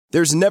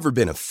There's never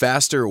been a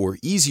faster or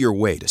easier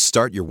way to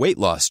start your weight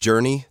loss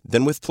journey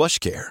than with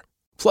PlushCare.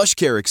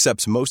 PlushCare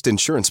accepts most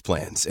insurance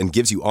plans and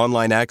gives you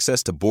online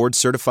access to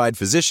board-certified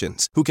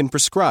physicians who can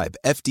prescribe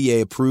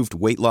FDA-approved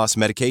weight loss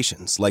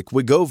medications like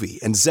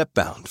Wegovy and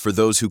Zepbound for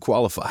those who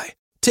qualify.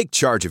 Take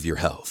charge of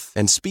your health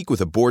and speak with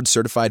a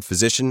board-certified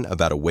physician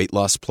about a weight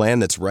loss plan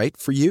that's right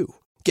for you.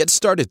 Get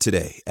started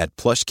today at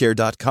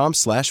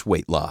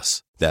plushcare.com/weight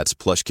loss. That's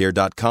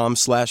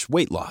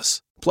plushcare.com/weight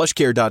loss.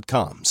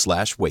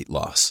 plushcare.com/weight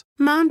loss.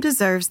 Mom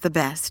deserves the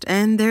best,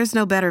 and there's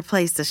no better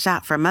place to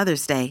shop for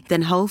Mother's Day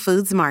than Whole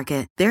Foods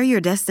Market. They're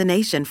your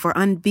destination for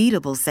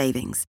unbeatable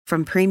savings,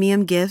 from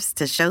premium gifts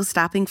to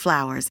show-stopping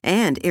flowers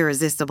and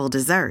irresistible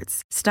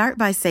desserts. Start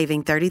by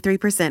saving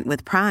 33%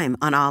 with Prime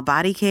on all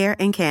body care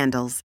and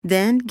candles.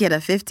 Then get a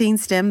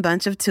 15-stem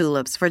bunch of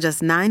tulips for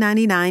just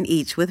 $9.99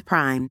 each with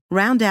Prime.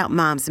 Round out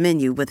Mom's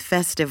menu with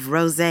festive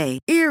rosé,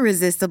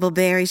 irresistible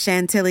berry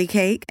chantilly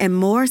cake, and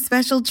more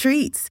special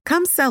treats.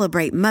 Come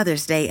celebrate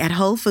Mother's Day at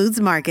Whole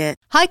Foods Market.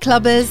 Hi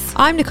Clubbers,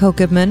 I'm Nicole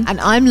Goodman. and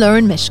I'm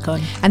Lauren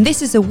Mishkon. And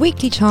this is a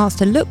weekly chance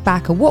to look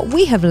back at what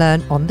we have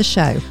learned on the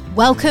show.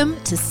 Welcome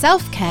to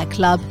Self-Care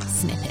Club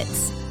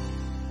Snippets.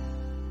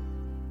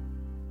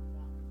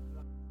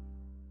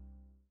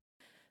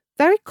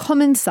 Very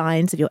common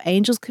signs of your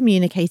angels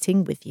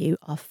communicating with you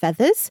are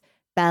feathers,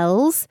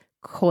 bells,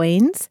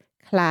 coins,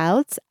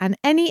 clouds, and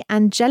any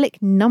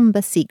angelic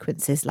number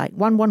sequences like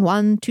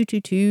 111,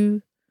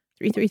 222,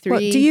 333. What,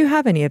 do you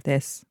have any of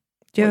this?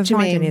 Do you What ever do you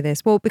find mean? any of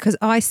this? Well, because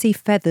I see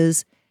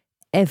feathers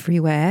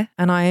everywhere,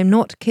 and I am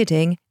not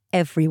kidding,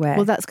 everywhere.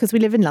 Well, that's because we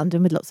live in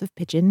London with lots of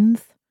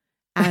pigeons.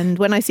 And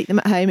when I see them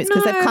at home, it's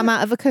because No. they've come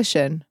out of a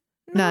cushion.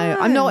 No,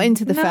 I'm not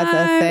into the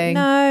feather thing.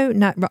 No.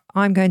 Right,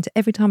 I'm going to,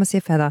 every time I see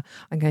a feather,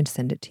 I'm going to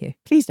send it to you.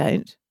 Please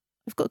don't.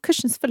 I've got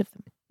cushions full of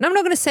them. No, I'm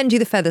not going to send you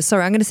the feather.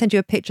 Sorry, I'm going to send you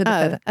a picture of the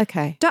feather.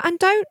 Okay.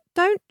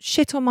 Don't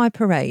shit on my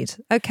parade,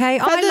 okay?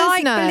 Feathers,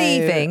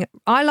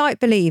 I like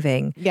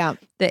believing Yeah.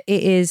 that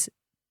it is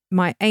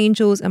my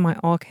angels and my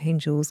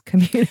archangels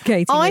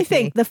communicating I with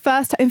think me.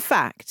 in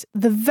fact,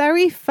 the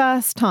very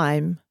first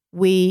time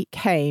we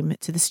came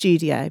to the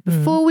studio,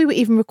 before we were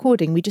even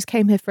recording, we just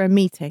came here for a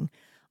meeting.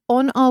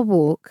 On our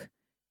walk,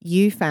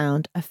 you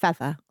found a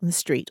feather on the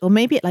street, or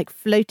maybe it like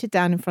floated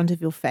down in front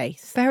of your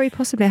face. Very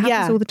possibly. It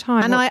happens Yeah. all the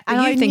time. And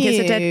I you think it's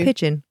a knew- dead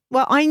pigeon.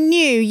 Well, I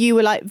knew you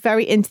were like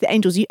very into the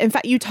angels. In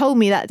fact, you told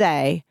me that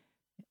day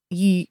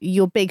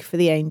you're big for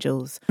the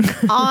angels.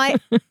 I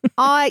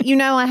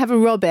have a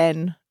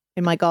robin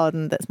in my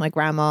garden that's my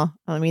grandma.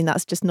 I mean,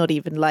 that's just not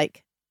even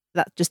like,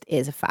 that just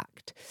is a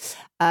fact.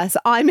 So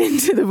I'm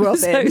into the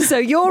robin. So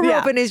your Yeah.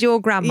 robin is your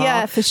grandma.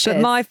 Yeah, for sure.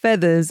 But my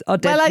feathers are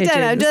dead Well, I pigeons.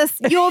 don't know.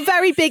 Just you're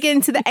very big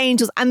into the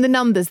angels and the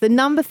numbers. The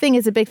number thing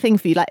is a big thing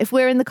for you. Like if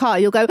we're in the car,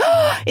 you'll go,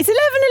 oh, "It's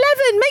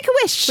 11:11. Make a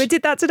wish." We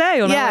did that today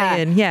on our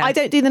way in. Yeah. I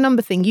don't do the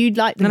number thing. You'd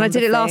like the And I number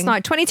did it last thing.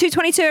 night.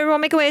 22, everyone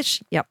make a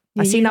wish. Yep.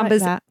 Yeah, I see you like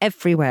numbers that.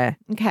 everywhere.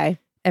 Okay.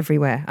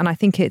 Everywhere. And I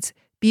think it's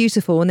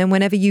beautiful. And then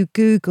whenever you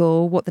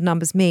Google what the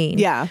numbers mean.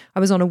 Yeah. I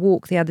was on a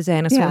walk the other day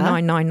and I saw Yeah.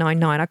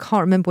 9999. I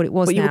can't remember what it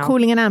was But you now. were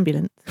calling an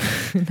ambulance.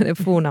 There were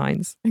 4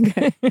 nines.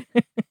 Okay.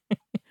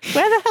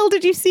 Where the hell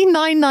did you see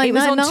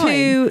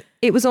 9999?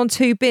 It was on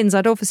two bins.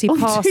 I'd obviously On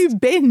passed. 2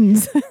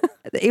 bins.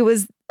 It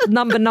was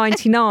number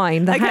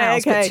 99, the Okay,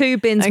 house, okay. but 2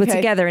 bins were Okay.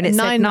 together and it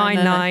said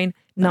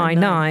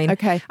 9999.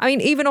 Okay. I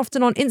mean, even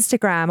often on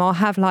Instagram, I'll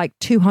have like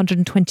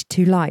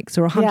 222 likes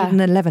or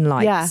 111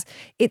 likes. Yeah.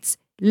 It's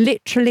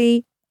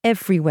literally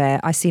everywhere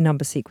I see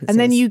number sequences. And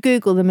then you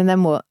Google them and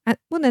then what?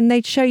 Well, then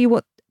they'd show you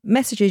what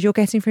messages you're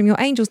getting from your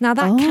angels. Now,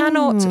 that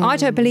cannot, I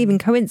don't believe in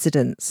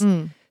coincidence.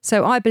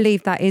 So I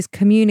believe that is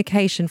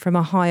communication from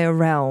a higher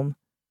realm.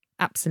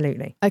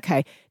 Absolutely.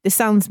 Okay, this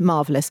sounds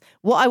marvellous.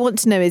 What I want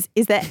to know is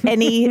there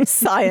any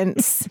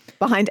science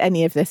behind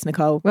any of this,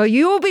 Nicole? Well,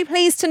 you will be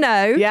pleased to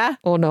know. Yeah?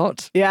 Or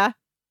not. Yeah?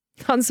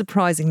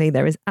 Unsurprisingly,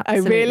 there is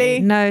absolutely really?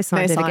 no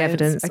scientific science.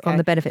 evidence Okay. on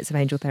the benefits of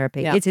angel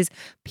therapy. Yeah. It is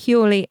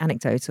purely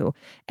anecdotal.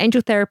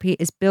 Angel therapy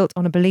is built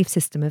on a belief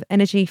system of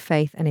energy,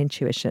 faith, and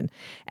intuition.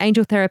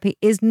 Angel therapy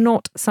is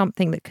not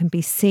something that can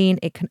be seen.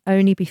 It can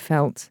only be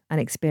felt and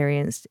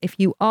experienced. If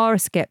you are a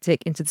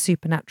skeptic into the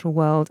supernatural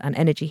world and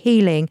energy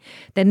healing,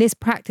 then this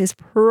practice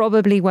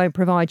probably won't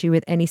provide you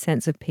with any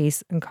sense of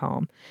peace and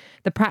calm.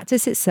 The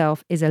practice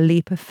itself is a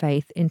leap of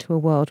faith into a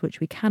world which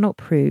we cannot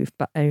prove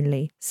but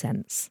only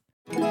sense.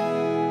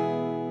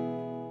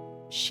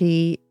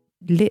 She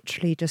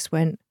literally just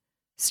went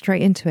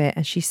straight into it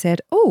and she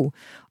said, "Oh,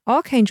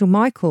 Archangel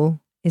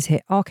Michael is here."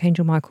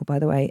 Archangel Michael, by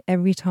the way,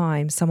 every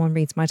time someone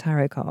reads my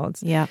tarot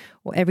cards, Yeah.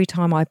 or every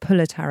time I pull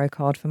a tarot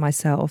card for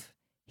myself,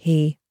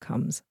 he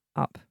comes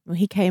up. Well,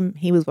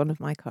 he was one of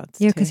my cards.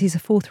 Yeah, too. because he's a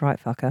forthright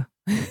fucker.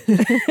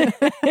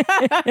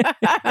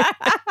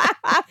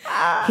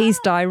 He's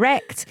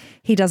direct.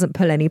 He doesn't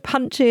pull any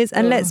punches.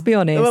 And let's be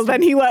honest. Well,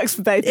 then he works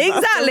for both of us.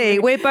 Exactly.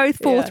 We're both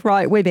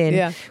forthright women,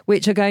 Yeah.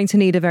 which are going to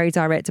need a very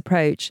direct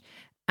approach.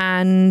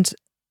 And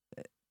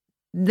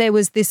there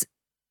was this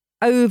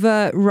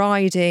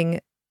overriding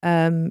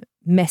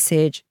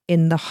message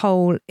in the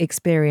whole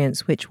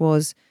experience, which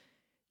was,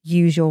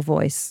 use your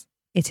voice.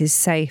 It is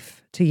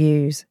safe to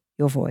use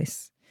your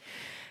voice.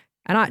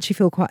 And I actually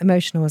feel quite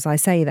emotional as I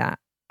say that.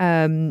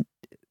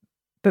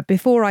 But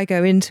before I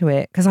go into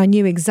it, because I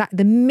knew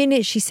the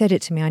minute she said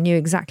it to me, I knew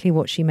exactly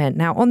what she meant.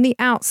 Now, on the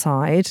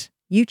outside,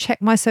 you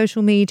check my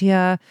social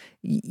media,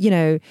 you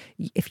know,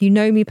 if you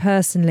know me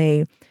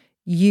personally,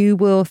 you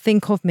will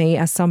think of me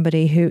as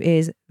somebody who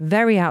is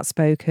very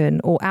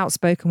outspoken or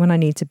outspoken when I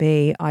need to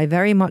be. I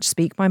very much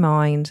speak my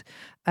mind,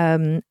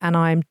 and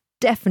I'm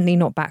definitely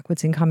not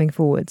backwards in coming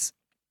forwards.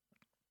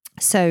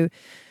 So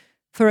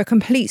for a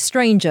complete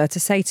stranger to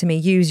say to me,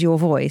 use your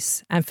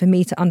voice, and for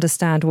me to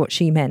understand what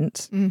she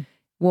meant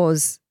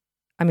was,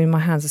 I mean, my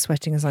hands are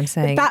sweating as I'm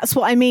saying. But that's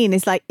what I mean.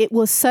 Is like it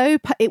was so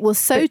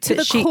to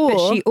the core.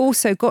 But she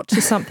also got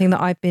to something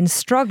that I've been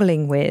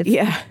struggling with.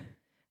 Yeah.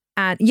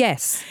 And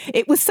yes,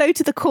 it was so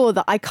to the core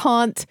that I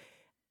can't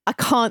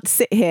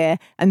sit here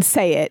and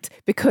say it,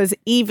 because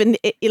even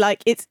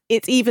it's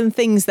even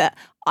things that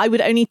I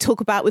would only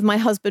talk about with my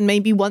husband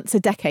maybe once a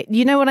decade.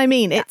 You know what I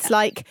mean? It's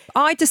like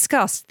I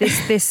discussed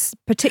this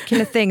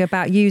particular thing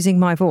about using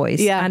my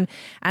voice and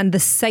the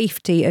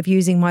safety of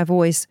using my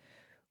voice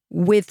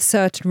with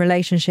certain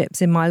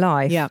relationships in my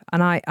life. Yeah.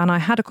 And I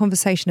had a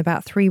conversation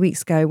about 3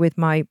 weeks ago with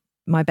my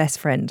best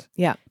friend.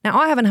 Yeah. Now,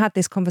 I haven't had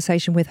this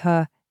conversation with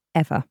her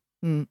ever.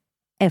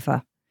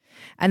 Ever.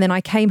 And then I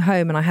came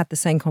home and I had the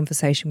same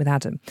conversation with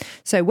Adam.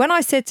 So when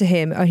I said to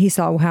him, he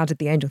said, well, how did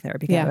the angel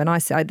therapy go? Yeah. And I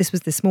said, this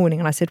was this morning.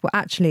 And I said, well,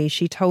 actually,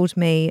 she told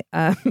me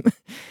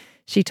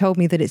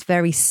that it's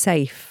very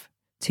safe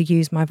to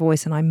use my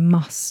voice, and I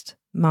must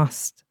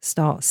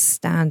start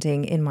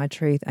standing in my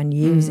truth and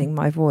using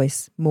my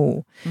voice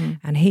more.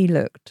 And he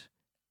looked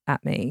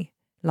at me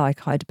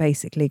like I'd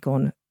basically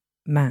gone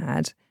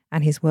mad.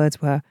 And his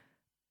words were,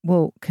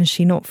 well, can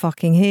she not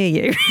fucking hear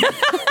you?